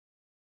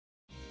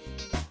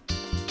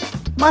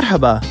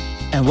Marhaba,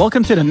 and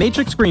welcome to the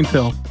Matrix Green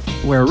Pill,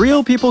 where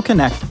real people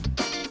connect.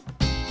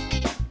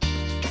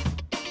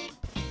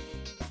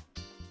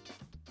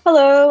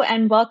 Hello,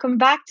 and welcome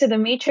back to the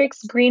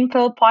Matrix Green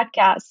Pill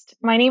podcast.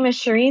 My name is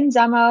Shireen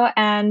Zemo,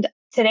 and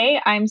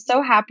today I'm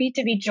so happy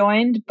to be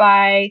joined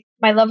by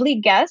my lovely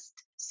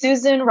guest,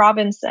 Susan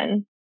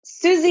Robinson.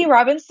 Susie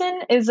Robinson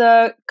is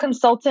a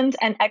consultant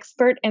and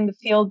expert in the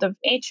field of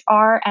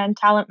HR and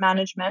talent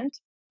management,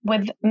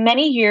 with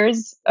many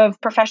years of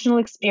professional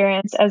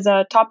experience as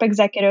a top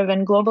executive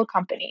in global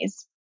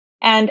companies.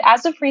 And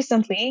as of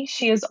recently,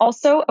 she is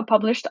also a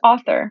published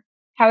author.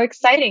 How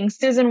exciting.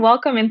 Susan,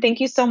 welcome, and thank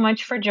you so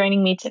much for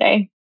joining me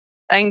today.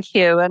 Thank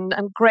you, and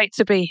great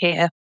to be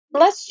here.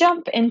 Let's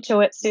jump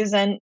into it,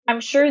 Susan. I'm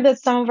sure that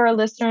some of our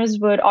listeners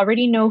would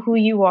already know who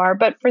you are,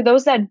 but for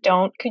those that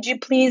don't, could you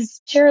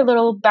please share a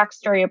little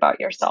backstory about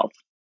yourself?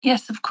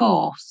 Yes, of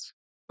course.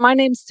 My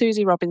name's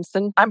Susie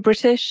Robinson. I'm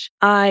British.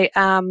 I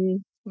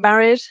am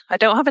married. I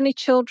don't have any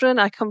children.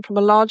 I come from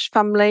a large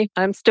family.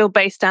 I'm still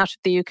based out of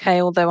the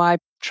UK, although I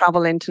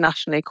travel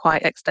internationally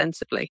quite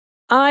extensively.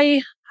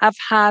 I have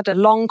had a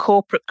long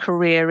corporate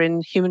career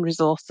in human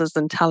resources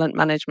and talent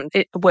management.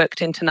 It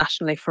worked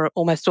internationally for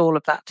almost all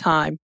of that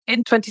time.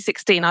 In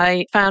 2016,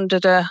 I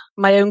founded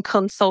my own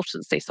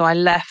consultancy. So I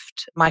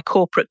left my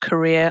corporate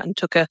career and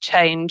took a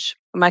change.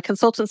 My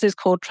consultancy is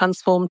called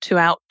Transform to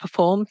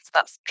Outperform. So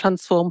that's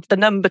transform the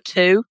number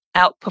 2,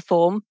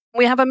 outperform.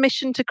 We have a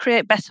mission to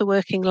create better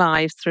working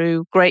lives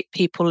through great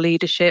people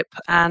leadership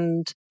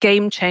and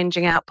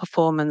game-changing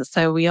outperformance.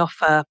 So we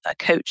offer a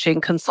coaching,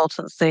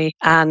 consultancy,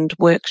 and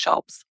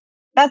workshops.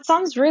 That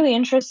sounds really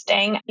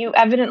interesting. You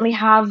evidently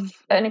have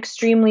an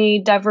extremely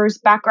diverse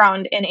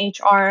background in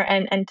HR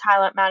and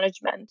talent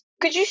management.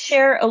 Could you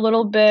share a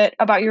little bit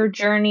about your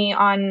journey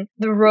on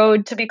the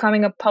road to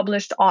becoming a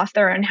published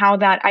author and how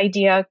that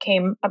idea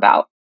came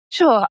about?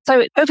 Sure.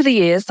 So over the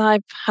years,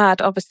 I've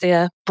had obviously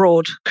a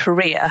broad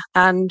career.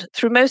 And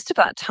through most of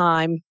that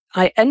time,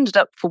 I ended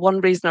up, for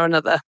one reason or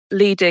another,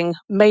 leading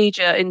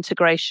major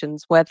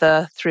integrations,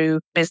 whether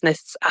through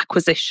business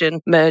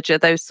acquisition, merger,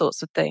 those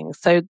sorts of things.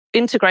 So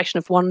integration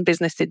of one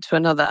business into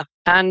another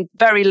and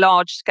very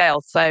large scale.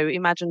 So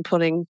imagine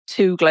putting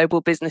 2 global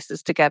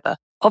businesses together.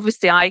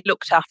 Obviously, I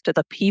looked after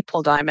the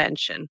people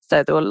dimension.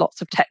 So there were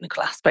lots of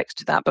technical aspects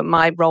to that, but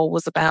my role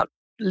was about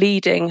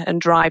leading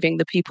and driving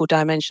the people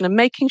dimension and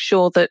making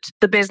sure that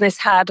the business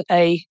had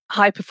a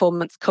high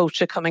performance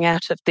culture coming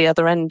out of the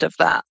other end of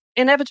that.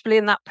 Inevitably,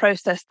 in that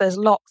process, there's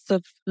lots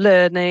of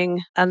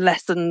learning and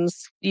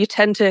lessons. You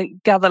tend to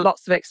gather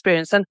lots of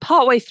experience. And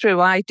partway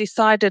through, I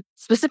decided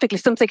specifically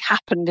something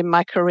happened in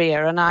my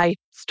career. And I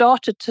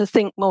started to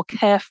think more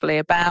carefully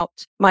about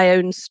my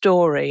own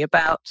story,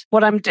 about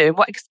what I'm doing,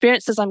 what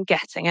experiences I'm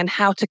getting, and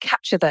how to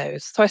capture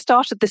those. So I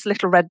started this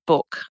little red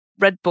book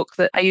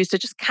that I used to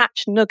just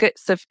catch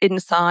nuggets of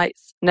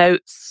insights,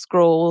 notes,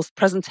 scrolls,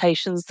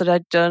 presentations that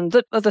I'd done,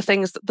 that other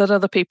things that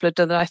other people had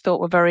done that I thought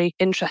were very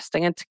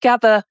interesting, and to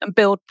gather and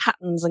build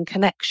patterns and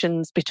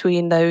connections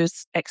between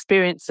those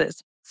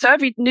experiences. So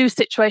every new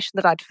situation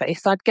that I'd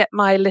face, I'd get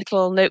my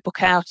little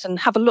notebook out and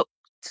have a look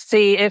to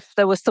see if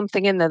there was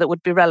something in there that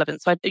would be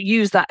relevant. So I'd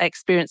use that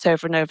experience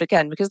over and over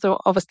again because there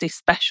were obviously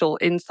special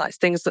insights,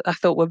 things that I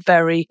thought were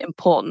very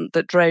important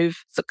that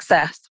drove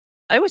success.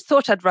 I always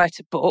thought I'd write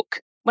a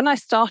book. When I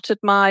started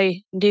my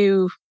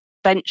new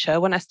venture,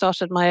 when I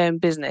started my own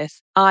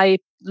business, I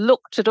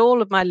looked at all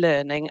of my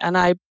learning and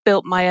I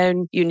built my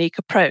own unique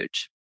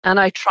approach and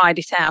I tried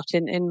it out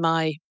in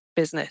my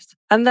business.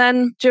 And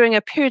then during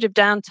a period of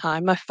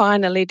downtime, I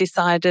finally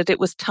decided it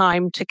was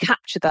time to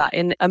capture that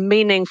in a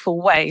meaningful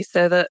way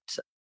so that,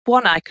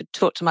 one, I could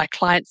talk to my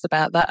clients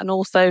about that and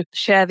also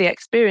share the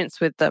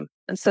experience with them.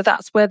 And so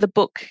that's where the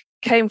book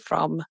came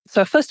from.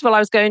 So first of all, I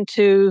was going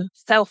to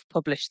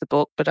self-publish the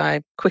book, but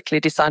I quickly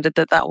decided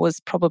that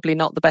was probably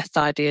not the best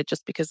idea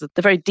just because of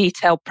the very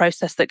detailed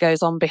process that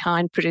goes on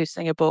behind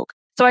producing a book.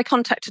 So I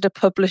contacted a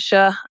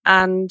publisher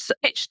and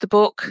pitched the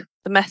book,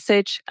 the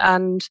message,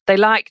 and they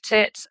liked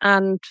it.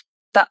 And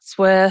that's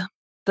where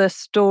the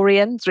story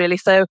ends, really.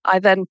 So I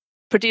then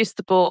produced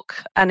the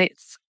book and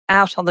it's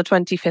out on the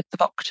 25th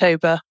of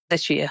October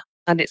this year.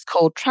 And it's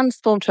called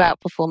Transform to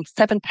Outperform,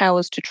 7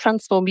 Powers to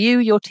Transform You,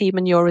 Your Team,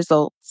 and Your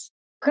Results.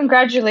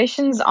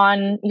 Congratulations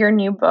on your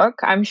new book.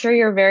 I'm sure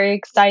you're very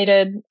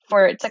excited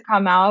for it to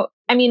come out.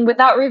 I mean,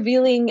 without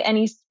revealing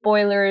any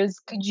spoilers,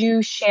 could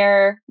you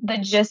share the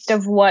gist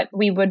of what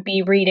we would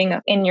be reading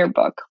in your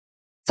book?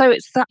 So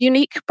it's that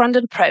unique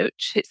branded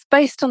approach. It's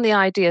based on the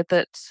idea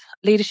that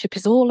leadership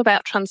is all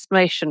about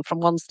transformation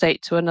from one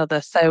state to another.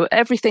 So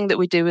everything that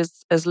we do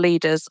as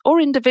leaders or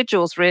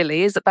individuals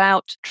really is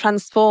about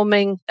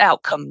transforming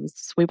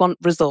outcomes. We want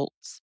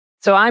results.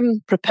 So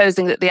I'm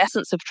proposing that the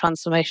essence of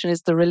transformation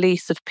is the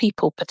release of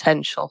people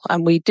potential.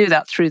 And we do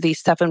that through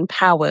these 7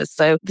 powers.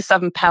 So the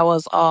 7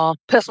 powers are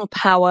personal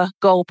power,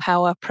 goal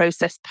power,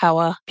 process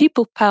power,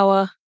 people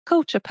power,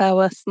 culture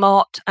power,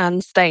 smart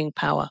and staying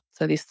power.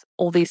 So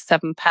all these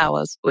 7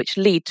 powers which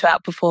lead to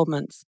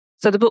outperformance.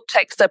 So the book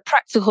takes a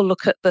practical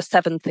look at the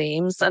 7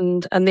 themes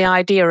and the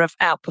idea of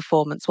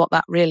outperformance, what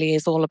that really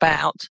is all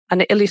about.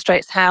 And it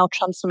illustrates how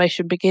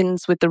transformation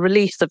begins with the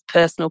release of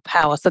personal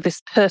power. So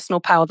this personal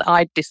power that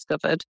I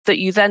discovered that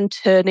you then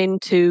turn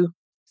into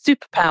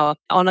superpower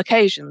on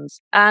occasions.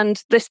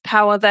 And this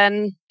power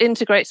then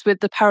integrates with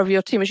the power of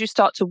your team. As you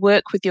start to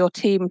work with your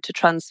team to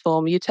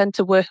transform, you tend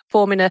to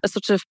form in a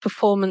sort of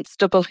performance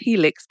double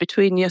helix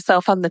between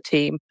yourself and the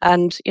team.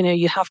 And,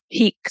 you have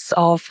peaks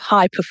of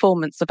high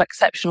performance, of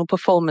exceptional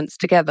performance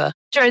together.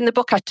 During the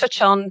book, I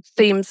touch on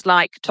themes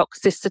like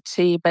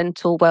toxicity,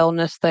 mental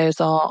wellness.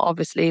 Those are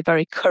obviously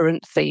very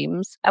current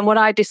themes. And what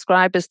I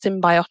describe as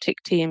symbiotic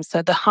teams,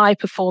 so the high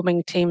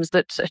performing teams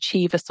that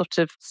achieve a sort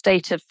of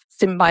state of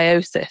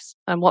symbiosis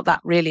and what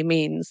that really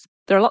means.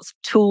 There are lots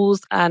of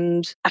tools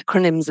and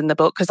acronyms in the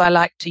book because I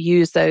like to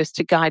use those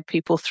to guide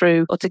people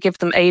through or to give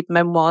them aid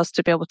memoirs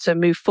to be able to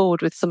move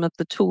forward with some of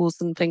the tools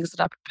and things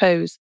that I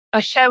propose. I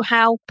show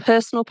how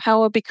personal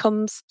power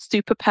becomes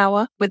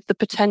superpower with the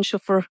potential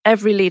for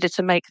every leader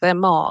to make their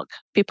mark.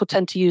 People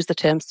tend to use the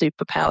term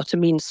superpower to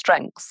mean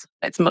strengths.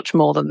 It's much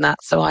more than that.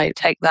 So I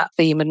take that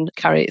theme and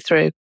carry it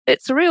through.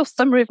 It's a real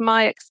summary of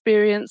my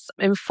experience,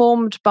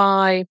 informed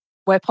by,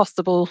 where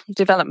possible,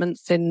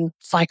 developments in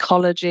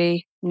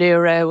psychology,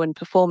 neuro and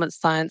performance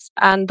science,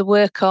 and the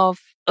work of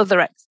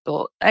other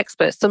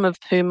experts, some of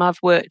whom I've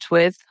worked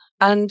with.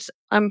 And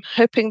I'm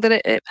hoping that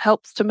it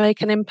helps to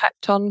make an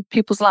impact on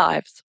people's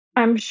lives.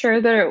 I'm sure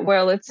that it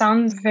will. It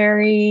sounds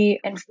very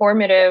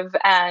informative,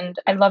 and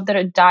I love that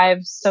it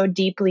dives so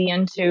deeply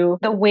into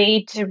the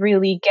way to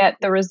really get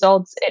the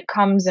results. It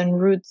comes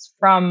and roots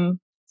from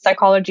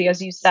psychology,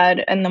 as you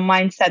said, and the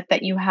mindset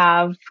that you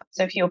have.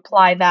 So if you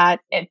apply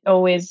that, it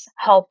always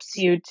helps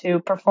you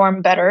to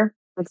perform better.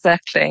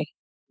 Exactly.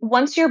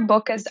 Once your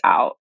book is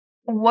out,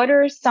 what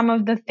are some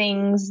of the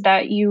things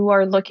that you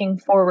are looking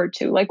forward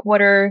to? Like,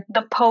 what are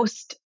the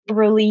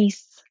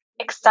post-release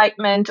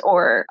excitement,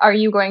 or are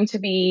you going to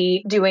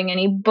be doing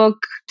any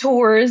book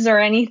tours or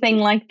anything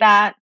like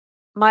that?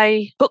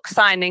 My book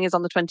signing is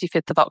on the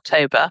 25th of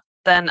October.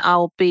 Then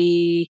I'll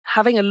be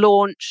having a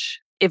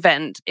launch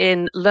event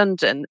in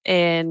London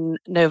in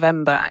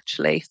November,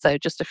 actually. So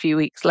just a few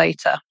weeks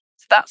later.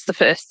 So that's the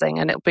first thing.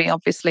 And it'll be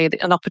obviously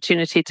an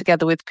opportunity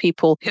together with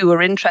people who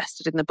are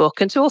interested in the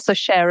book and to also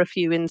share a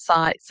few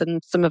insights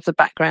and some of the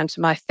background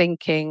to my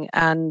thinking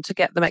and to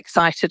get them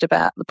excited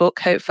about the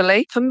book,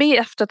 hopefully. For me,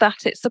 after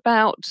that, it's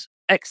about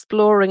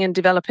exploring and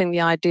developing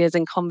the ideas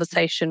in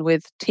conversation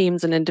with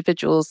teams and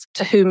individuals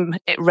to whom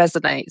it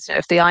resonates.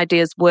 If the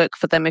ideas work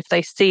for them, if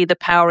they see the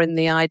power in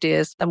the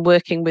ideas, and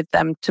working with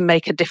them to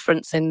make a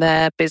difference in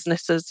their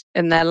businesses,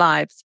 in their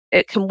lives.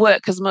 It can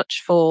work as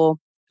much for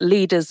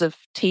leaders of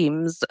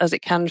teams as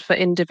it can for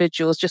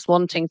individuals just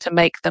wanting to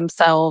make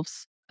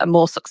themselves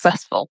more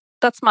successful.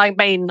 That's my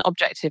main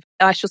objective.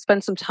 I shall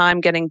spend some time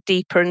getting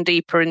deeper and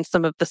deeper in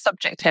some of the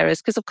subject areas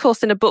because, of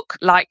course, in a book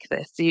like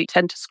this, you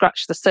tend to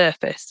scratch the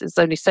surface. There's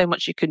only so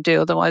much you can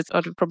do. Otherwise,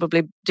 I'd have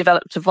probably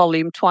developed a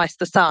volume twice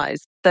the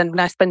size. Then when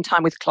I spend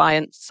time with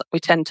clients, we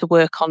tend to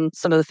work on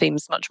some of the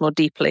themes much more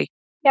deeply.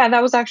 Yeah,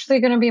 that was actually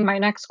going to be my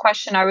next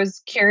question. I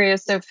was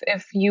curious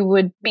if you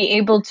would be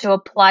able to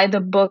apply the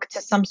book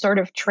to some sort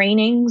of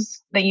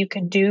trainings that you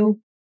could do.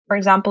 For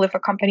example, if a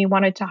company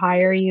wanted to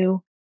hire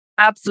you.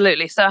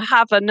 Absolutely. So I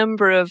have a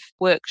number of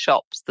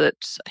workshops that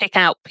pick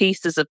out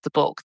pieces of the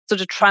book,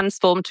 sort of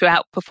transform to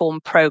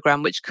outperform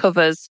program, which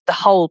covers the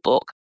whole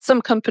book.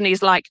 Some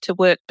companies like to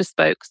work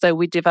bespoke, so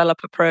we develop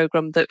a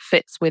program that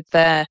fits with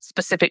their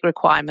specific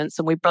requirements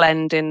and we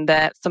blend in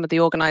some of the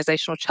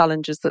organizational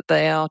challenges that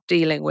they are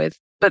dealing with.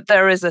 But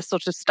there is a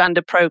sort of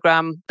standard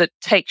program that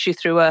takes you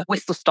through a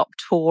whistle-stop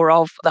tour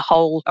of the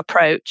whole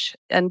approach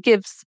and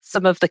gives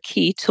some of the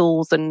key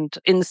tools and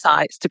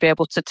insights to be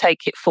able to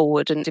take it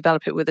forward and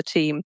develop it with a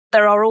team.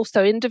 There are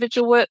also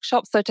individual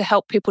workshops, so to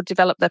help people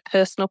develop their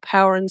personal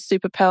power and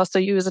superpower. So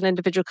you as an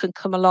individual can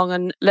come along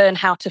and learn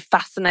how to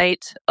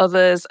fascinate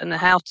others and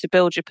how to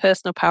build your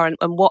personal power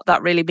and what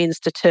that really means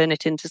to turn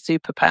it into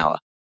superpower.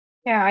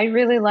 Yeah, I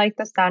really like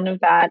the sound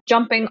of that.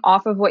 Jumping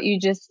off of what you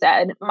just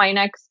said, my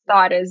next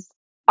thought is,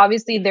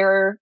 obviously,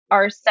 there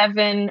are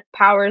 7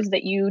 powers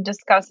that you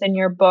discuss in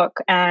your book,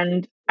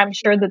 and I'm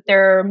sure that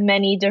there are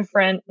many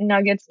different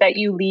nuggets that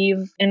you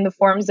leave in the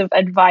forms of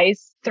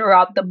advice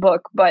throughout the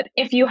book. But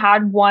if you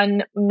had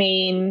one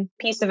main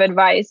piece of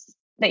advice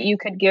that you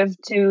could give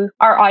to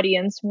our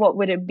audience, what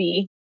would it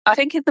be? I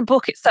think in the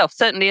book itself,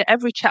 certainly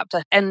every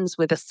chapter ends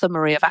with a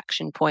summary of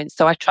action points.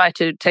 So I try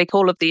to take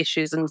all of the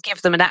issues and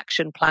give them an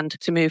action plan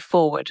to move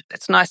forward.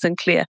 It's nice and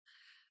clear.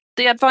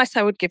 The advice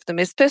I would give them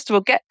is, first of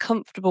all, get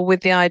comfortable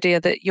with the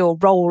idea that your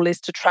role is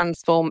to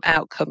transform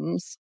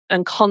outcomes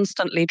and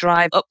constantly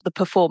drive up the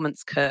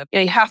performance curve.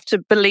 You have to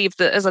believe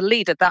that as a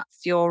leader,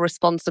 that's your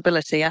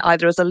responsibility,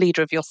 either as a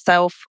leader of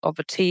yourself, of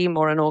a team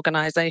or an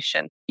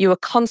organization. You are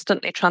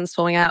constantly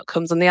transforming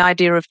outcomes, and the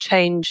idea of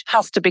change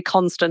has to be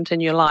constant in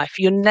your life.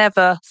 You're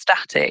never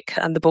static,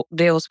 and the book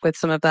deals with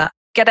some of that.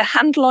 get a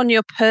handle on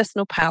your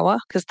personal power,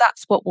 because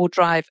that's what will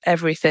drive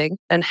everything,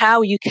 and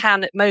how you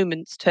can at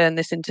moments turn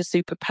this into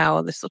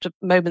superpower, this sort of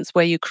moments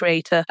where you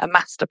create a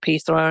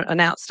masterpiece or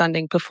an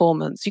outstanding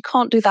performance. You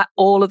can't do that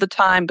all of the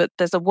time, but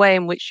there's a way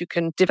in which you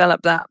can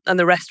develop that and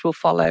the rest will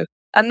follow.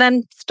 And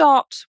then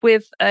start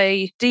with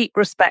a deep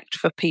respect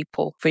for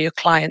people, for your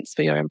clients,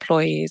 for your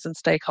employees and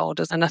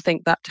stakeholders. And I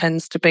think that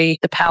tends to be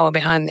the power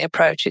behind the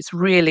approach. It's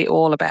really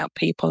all about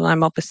people. And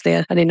I'm obviously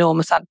an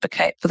enormous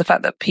advocate for the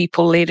fact that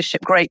people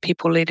leadership, great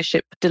people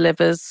leadership,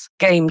 delivers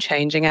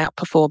game-changing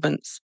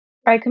outperformance.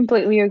 I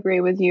completely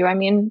agree with you. I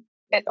mean,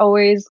 it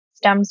always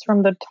stems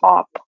from the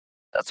top.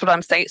 That's what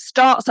I'm saying. It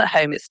starts at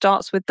home. It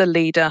starts with the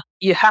leader.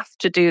 You have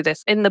to do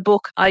this. In the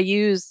book, I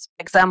use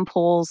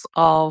examples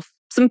of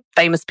some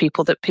famous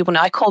people that people know.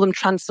 I call them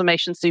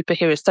transformation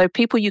superheroes. So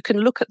people, you can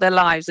look at their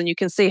lives and you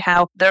can see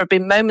how there have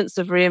been moments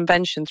of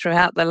reinvention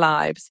throughout their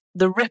lives.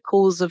 The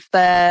ripples of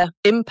their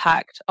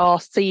impact are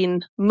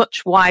seen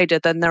much wider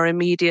than their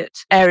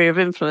immediate area of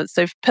influence.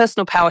 So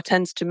personal power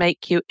tends to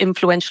make you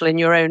influential in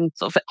your own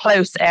sort of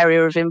close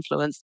area of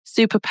influence.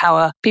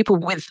 Superpower, people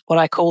with what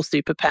I call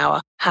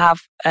superpower, have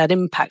an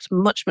impact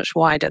much, much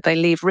wider. They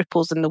leave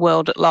ripples in the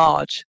world at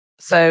large.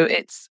 So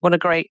it's what a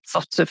great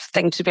sort of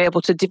thing to be able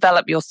to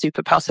develop your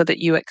superpower so that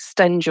you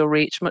extend your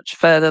reach much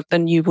further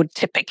than you would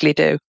typically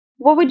do.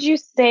 What would you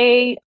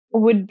say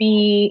would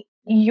be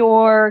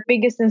your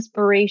biggest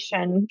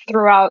inspiration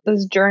throughout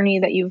this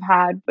journey that you've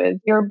had with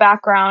your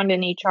background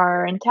in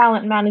HR and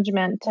talent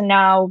management to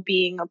now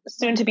being a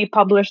soon to be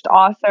published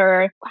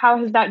author? How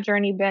has that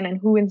journey been and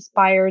who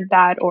inspired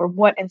that or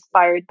what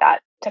inspired that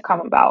to come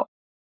about?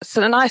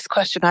 So a nice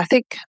question. I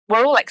think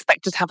we're all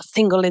expected to have a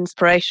single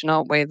inspiration,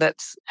 aren't we? That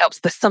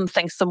helps. There's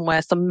something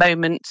somewhere, some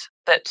moment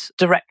that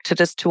directed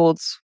us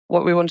towards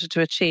what we wanted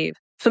to achieve.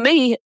 For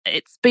me,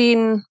 it's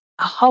been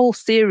a whole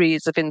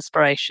series of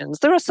inspirations.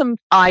 There are some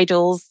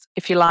idols,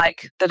 if you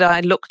like, that I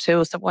look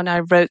to. So when I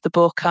wrote the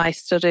book, I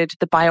studied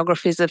the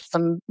biographies of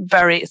some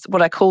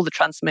what I call the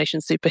transformation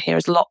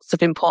superheroes, lots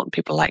of important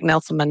people like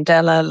Nelson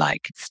Mandela,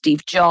 like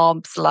Steve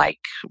Jobs, like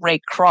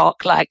Ray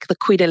Kroc, like the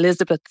Queen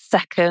Elizabeth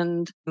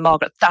II,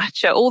 Margaret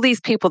Thatcher, all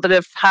these people that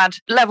have had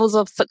levels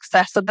of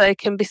success and they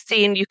can be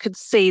seen, you can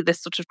see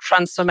this sort of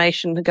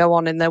transformation go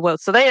on in their world.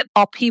 So they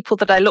are people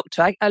that I looked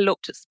to. I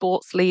looked at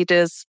sports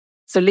leaders.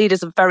 So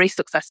leaders of very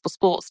successful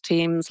sports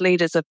teams,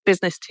 leaders of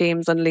business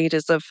teams, and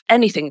leaders of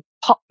anything,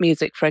 pop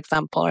music, for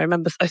example. I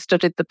remember I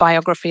studied the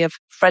biography of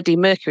Freddie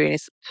Mercury, and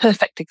he's a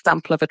perfect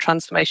example of a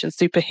transformation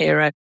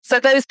superhero.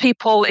 So those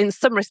people in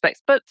some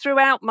respects, but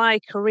throughout my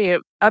career,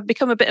 I've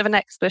become a bit of an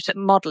expert at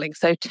modeling.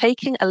 So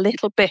taking a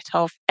little bit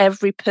of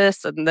every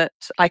person that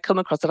I come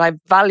across that I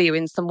value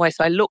in some way.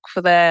 So I look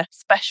for their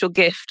special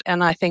gift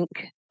and I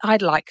think,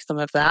 I'd like some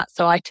of that.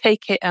 So I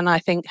take it and I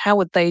think, how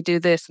would they do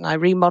this? And I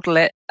remodel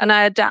it and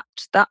I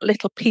adapt that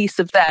little piece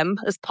of them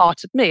as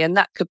part of me. And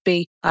that could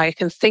be, I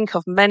can think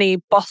of many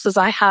bosses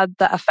I had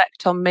that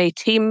affect on me,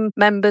 team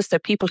members, so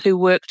people who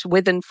worked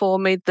with and for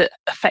me that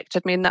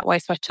affected me in that way.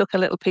 So I took a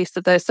little piece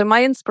of those. So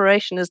my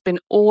inspiration has been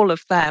all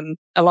of them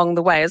along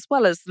the way, as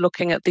well as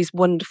looking at these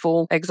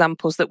wonderful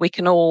examples that we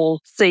can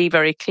all see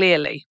very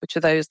clearly, which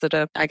are those that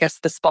are, I guess,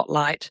 the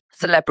spotlight,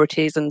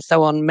 celebrities and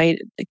so on,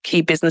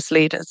 key business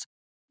leaders.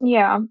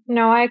 Yeah,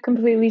 no, I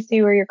completely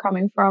see where you're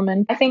coming from.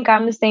 And I think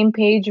I'm the same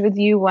page with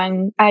you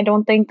when I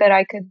don't think that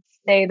I could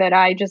say that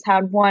I just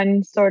had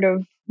one sort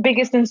of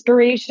biggest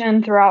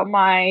inspiration throughout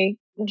my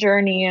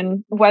journey.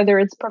 And whether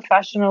it's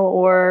professional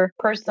or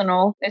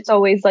personal, it's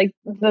always like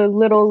the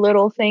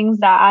little things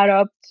that add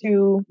up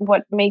to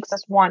what makes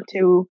us want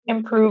to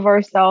improve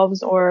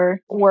ourselves or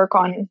work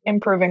on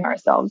improving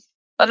ourselves.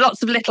 But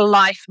lots of little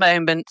life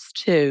moments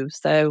too.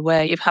 So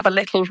where you have a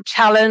little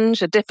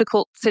challenge, a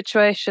difficult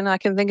situation. I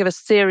can think of a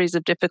series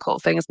of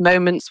difficult things,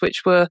 moments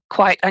which were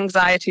quite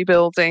anxiety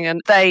building,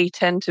 and they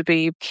tend to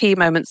be key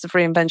moments of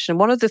reinvention.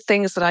 One of the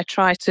things that I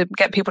try to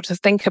get people to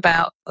think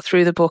about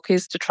through the book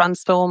is to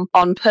transform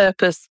on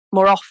purpose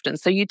more often.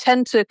 So you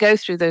tend to go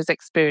through those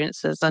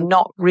experiences and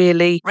not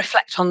really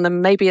reflect on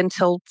them maybe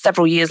until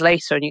several years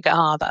later and you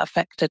go, that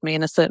affected me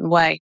in a certain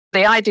way.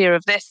 The idea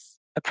of this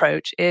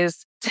approach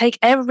is take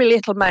every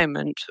little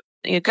moment,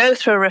 you go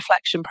through a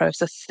reflection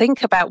process,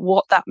 think about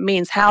what that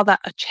means, how that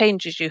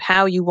changes you,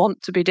 how you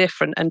want to be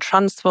different and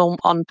transform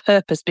on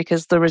purpose,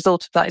 because the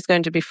result of that is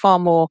going to be far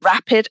more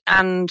rapid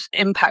and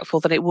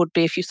impactful than it would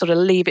be if you sort of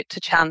leave it to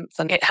chance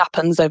and it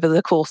happens over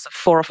the course of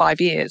 4 or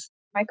 5 years.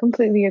 I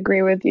completely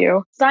agree with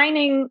you.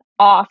 Signing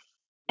off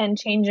and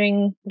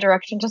changing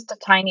direction just a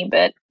tiny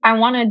bit, I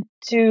wanted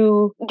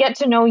to get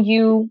to know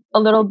you a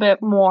little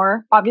bit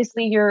more.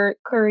 Obviously, your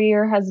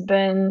career has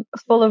been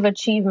full of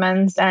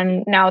achievements,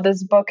 and now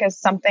this book is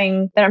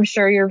something that I'm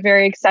sure you're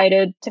very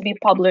excited to be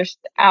published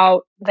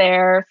out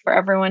there for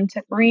everyone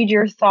to read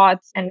your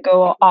thoughts and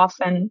go off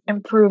and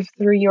improve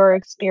through your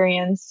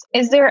experience.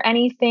 Is there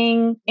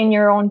anything in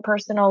your own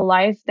personal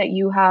life that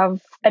you have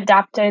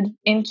adapted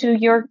into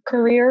your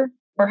career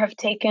or have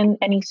taken?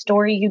 Any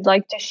story you'd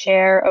like to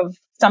share of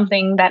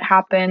something that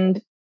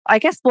happened I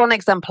guess one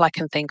example I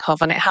can think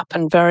of, and it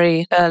happened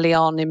very early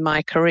on in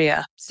my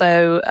career.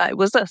 So it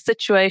was a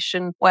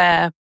situation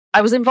where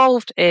I was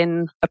involved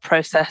in a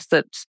process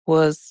that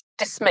was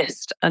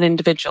dismissed an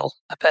individual,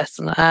 a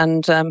person,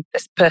 and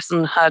this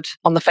person had,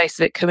 on the face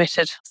of it,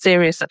 committed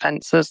serious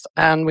offences,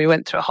 and we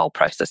went through a whole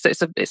process.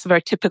 So it's a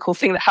very typical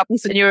thing that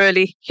happens in your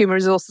early human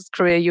resources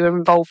career. You were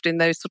involved in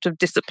those sort of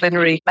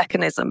disciplinary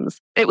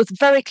mechanisms. It was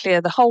very clear,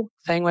 the whole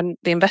thing, when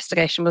the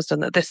investigation was done,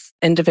 that this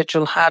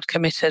individual had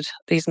committed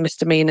these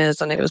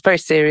misdemeanours, and it was very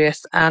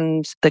serious,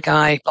 and the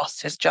guy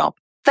lost his job.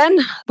 Then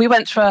we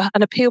went through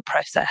an appeal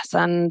process,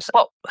 and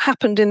what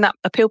happened in that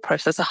appeal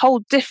process, a whole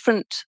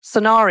different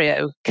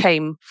scenario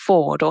came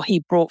forward, or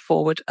he brought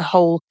forward a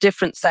whole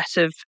different set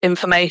of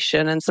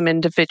information and some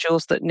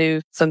individuals that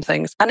knew some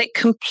things. And it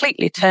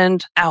completely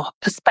turned our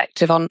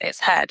perspective on its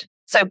head.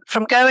 So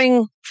from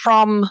going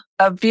from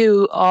a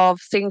view of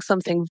seeing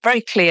something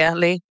very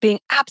clearly, being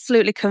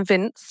absolutely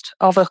convinced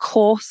of a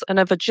course and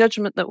of a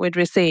judgment that we'd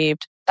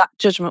received, that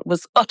judgment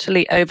was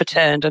utterly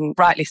overturned, and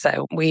rightly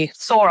so. We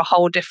saw a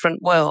whole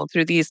different world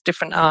through these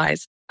different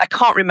eyes. I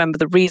can't remember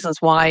the reasons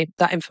why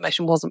that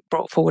information wasn't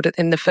brought forward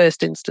in the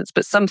first instance,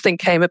 but something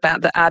came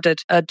about that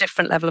added a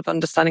different level of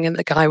understanding, and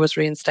the guy was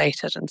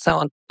reinstated and so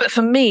on. But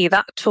for me,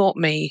 that taught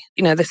me,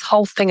 this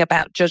whole thing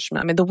about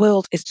judgment. I mean, the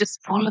world is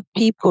just full of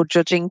people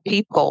judging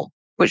people,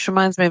 which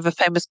reminds me of a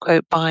famous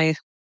quote by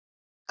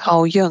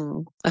Carl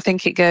Jung. I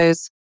think it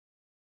goes,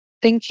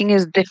 "Thinking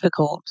is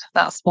difficult.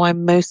 That's why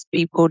most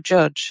people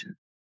judge."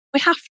 We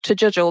have to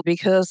judge all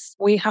because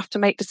we have to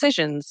make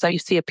decisions. So you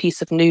see a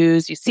piece of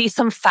news, you see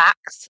some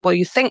facts, well,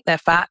 you think they're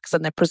facts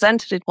and they're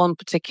presented in one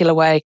particular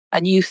way,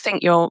 and you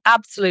think you're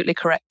absolutely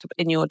correct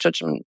in your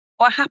judgment.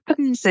 What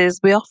happens is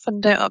we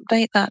often don't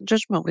update that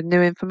judgment with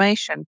new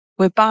information.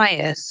 We're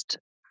biased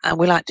and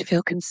we like to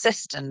feel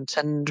consistent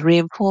and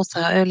reinforce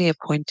our earlier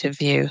point of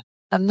view.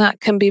 And that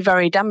can be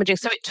very damaging.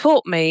 So it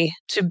taught me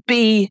to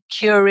be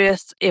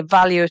curious,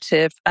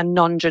 evaluative, and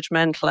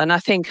non-judgmental. And I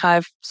think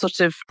I've sort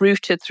of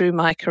rooted through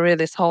my career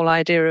this whole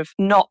idea of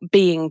not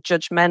being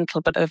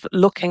judgmental, but of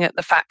looking at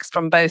the facts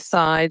from both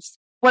sides,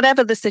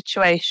 whatever the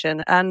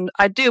situation. And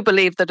I do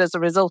believe that as a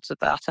result of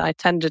that, I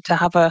tended to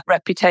have a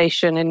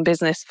reputation in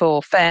business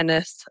for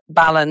fairness,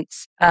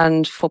 balance,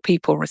 and for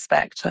people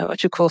respect,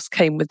 which of course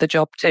came with the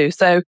job too.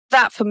 So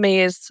that for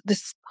me is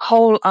this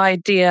whole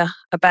idea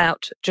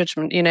about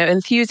judgment.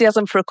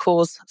 Enthusiasm for a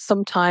cause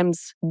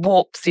sometimes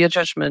warps your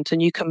judgment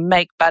and you can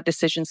make bad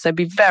decisions. So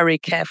be very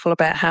careful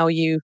about how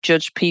you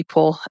judge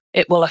people.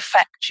 It will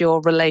affect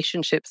your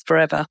relationships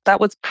forever.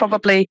 That was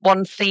probably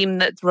one theme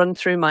that's run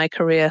through my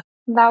career.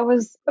 That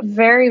was a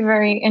very,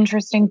 very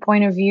interesting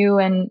point of view,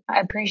 and I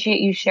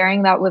appreciate you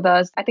sharing that with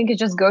us. I think it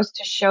just goes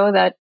to show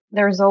that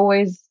there's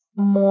always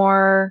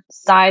more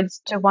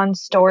sides to one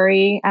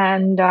story.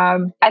 And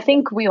I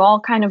think we all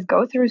kind of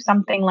go through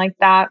something like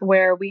that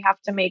where we have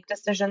to make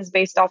decisions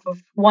based off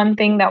of one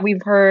thing that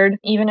we've heard,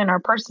 even in our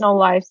personal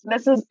lives.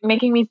 This is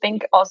making me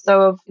think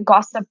also of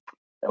gossip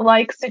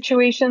like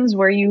situations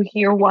where you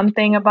hear one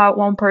thing about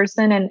one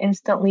person and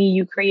instantly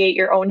you create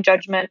your own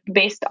judgment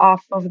based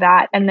off of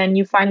that. And then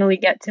you finally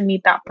get to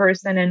meet that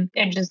person and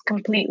it just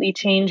completely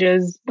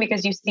changes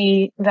because you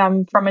see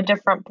them from a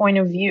different point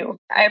of view.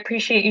 I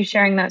appreciate you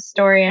sharing that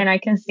story, and I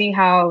can see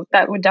how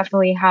that would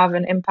definitely have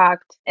an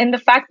impact. And the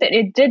fact that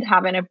it did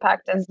have an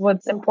impact is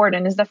what's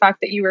important, is the fact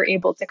that you were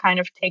able to kind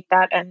of take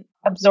that and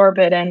absorb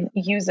it and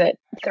use it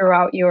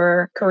throughout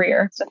your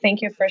career. So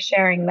thank you for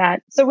sharing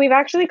that. So we've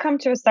actually come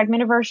to a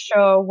segment of our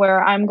show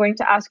where I'm going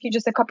to ask you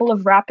just a couple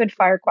of rapid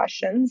fire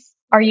questions.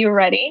 Are you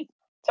ready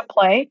to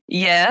play?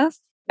 Yes.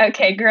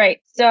 Okay, great.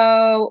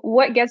 So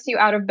what gets you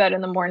out of bed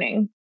in the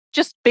morning?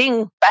 Just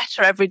being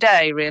better every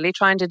day, really,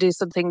 trying to do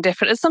something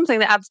different. It's something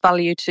that adds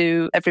value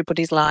to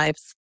everybody's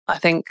lives. I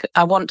think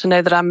I want to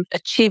know that I'm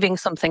achieving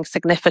something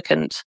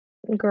significant.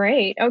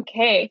 Great.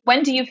 Okay.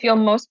 When do you feel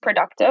most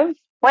productive?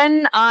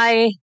 When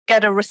I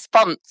get a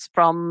response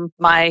from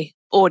my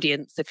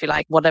audience, if you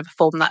like, whatever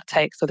form that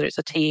takes, whether it's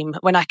a team,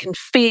 when I can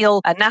feel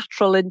a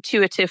natural,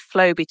 intuitive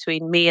flow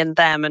between me and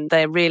them and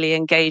they're really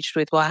engaged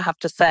with what I have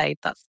to say,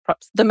 that's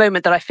perhaps the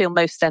moment that I feel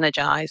most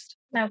energized.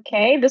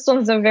 Okay, this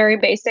one's a very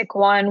basic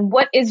one.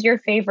 What is your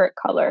favorite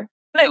color?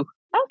 Blue.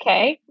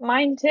 Okay,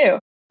 mine too.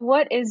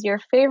 What is your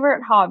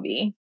favorite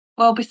hobby?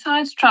 Well,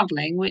 besides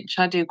travelling, which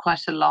I do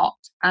quite a lot,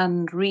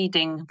 and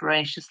reading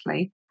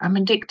voraciously, I'm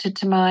addicted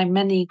to my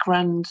many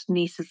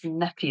grandnieces and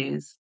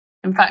nephews.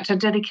 In fact, I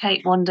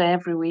dedicate one day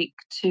every week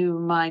to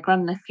my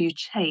grandnephew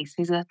Chase.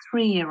 He's a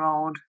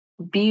 3-year-old,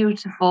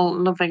 beautiful,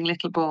 loving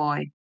little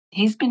boy.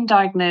 He's been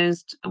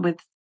diagnosed with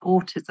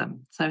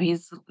autism. So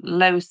he's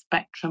low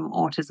spectrum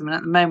autism, and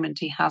at the moment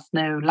he has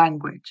no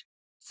language.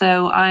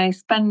 So I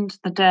spend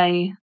the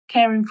day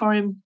caring for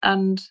him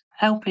and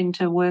helping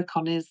to work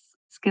on his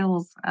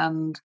skills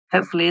and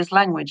hopefully his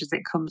language as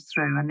it comes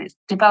through. And it's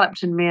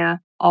developed in me,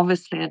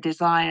 obviously, a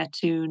desire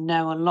to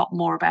know a lot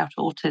more about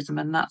autism.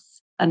 And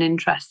that's an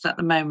interest at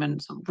the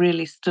moment,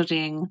 really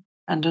studying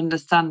and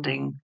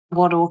understanding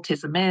what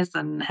autism is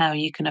and how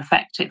you can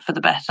affect it for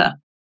the better.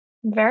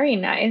 Very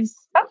nice.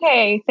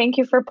 Okay, thank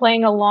you for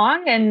playing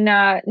along. And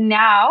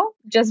now,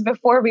 just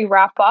before we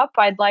wrap up,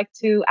 I'd like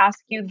to ask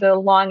you the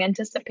long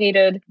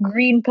anticipated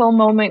green pill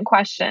moment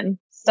question.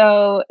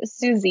 So,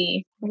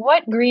 Susie,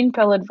 what green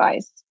pill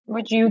advice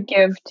would you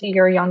give to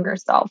your younger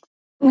self?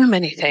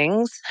 Many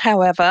things.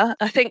 However,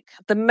 I think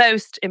the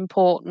most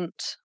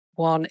important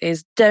one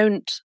is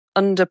don't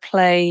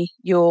underplay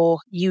your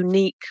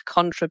unique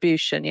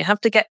contribution. You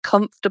have to get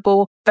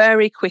comfortable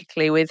very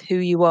quickly with who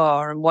you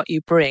are and what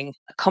you bring.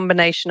 A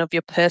combination of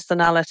your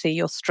personality,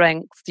 your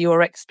strengths,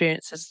 your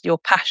experiences, your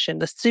passion.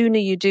 The sooner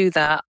you do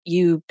that,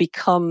 you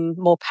become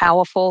more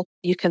powerful.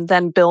 You can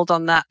then build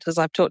on that, as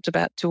I've talked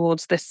about,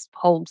 towards this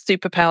whole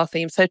superpower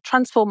theme. So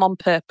transform on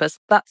purpose.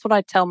 That's what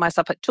I tell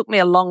myself. It took me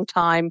a long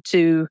time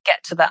to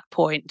get to that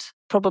point,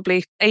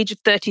 probably age of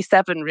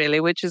 37,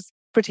 really, which is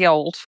pretty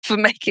old for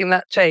making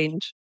that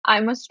change.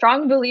 I'm a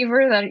strong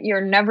believer that you're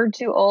never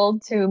too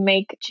old to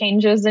make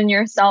changes in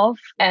yourself.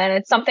 And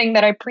it's something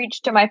that I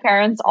preach to my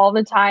parents all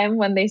the time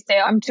when they say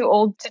I'm too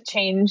old to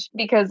change,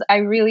 because I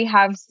really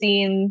have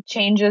seen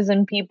changes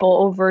in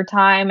people over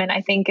time. And I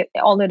think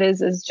all it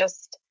is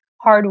just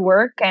hard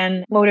work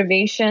and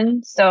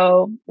motivation.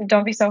 So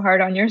don't be so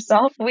hard on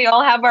yourself. We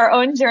all have our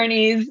own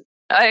journeys.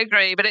 I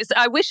agree, but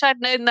I wish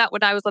I'd known that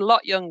when I was a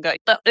lot younger.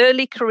 That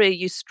early career,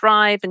 you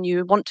strive and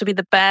you want to be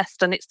the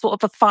best, and it's sort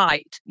of a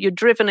fight. You're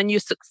driven and you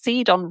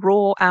succeed on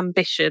raw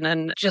ambition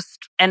and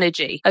just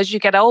energy. As you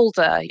get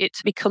older, it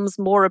becomes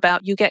more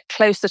about you get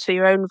closer to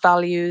your own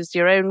values,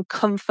 your own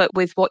comfort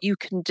with what you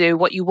can do,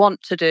 what you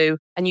want to do,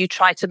 and you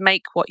try to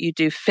make what you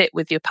do fit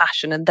with your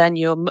passion, and then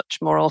you're much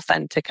more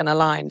authentic and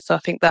aligned. So I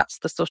think that's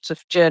the sort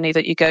of journey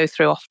that you go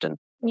through often.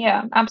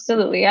 Yeah,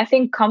 absolutely. I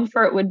think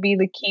comfort would be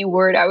the key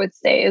word, I would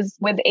say. Is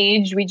with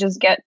age, we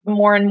just get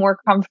more and more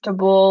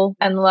comfortable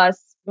and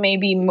less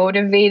maybe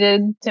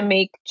motivated to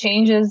make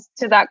changes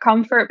to that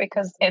comfort,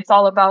 because it's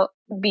all about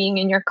being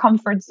in your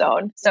comfort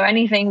zone. So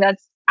anything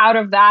that's out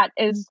of that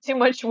is too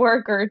much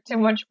work or too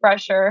much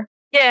pressure.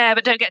 Yeah,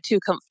 but don't get too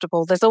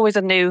comfortable. There's always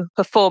a new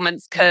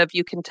performance curve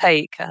you can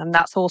take. And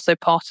that's also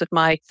part of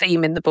my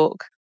theme in the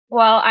book.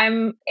 Well,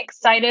 I'm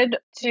excited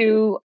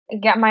to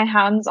get my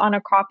hands on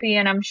a copy,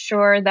 and I'm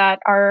sure that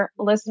our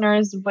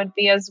listeners would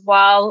be as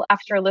well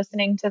after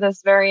listening to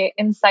this very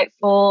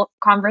insightful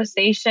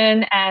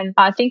conversation. And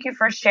thank you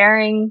for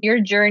sharing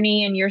your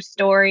journey and your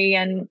story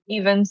and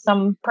even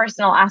some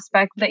personal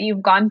aspect that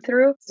you've gone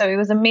through. So it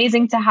was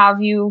amazing to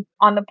have you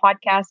on the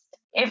podcast.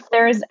 If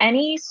there's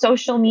any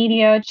social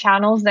media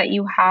channels that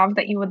you have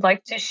that you would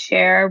like to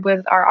share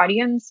with our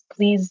audience,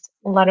 please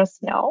let us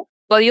know.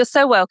 Well, you're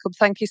so welcome.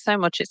 Thank you so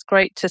much. It's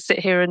great to sit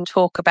here and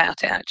talk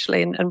about it,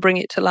 actually, and bring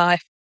it to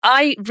life.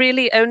 I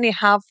really only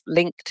have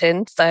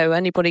LinkedIn, so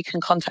anybody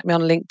can contact me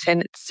on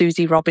LinkedIn. It's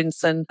Susie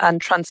Robinson, and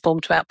Transform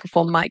to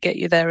Outperform might get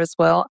you there as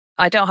well.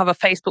 I don't have a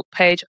Facebook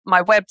page.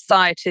 My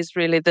website is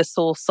really the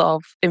source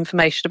of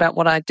information about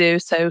what I do.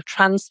 So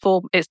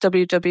Transform, it's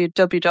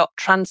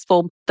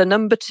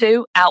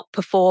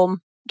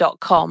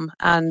www.transform2outperform.com,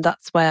 and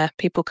that's where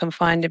people can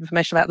find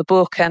information about the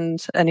book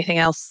and anything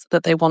else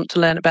that they want to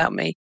learn about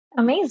me.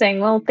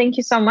 Amazing. Well, thank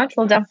you so much.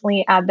 We'll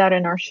definitely add that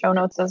in our show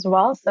notes as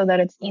well so that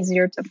it's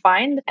easier to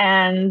find.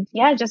 And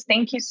yeah, just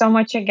thank you so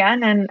much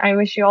again. And I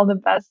wish you all the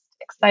best.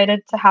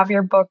 Excited to have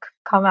your book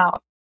come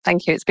out.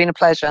 Thank you. It's been a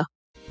pleasure.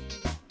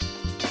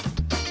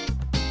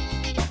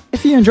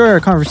 If you enjoy our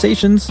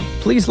conversations,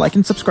 please like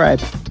and subscribe.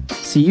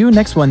 See you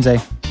next Wednesday.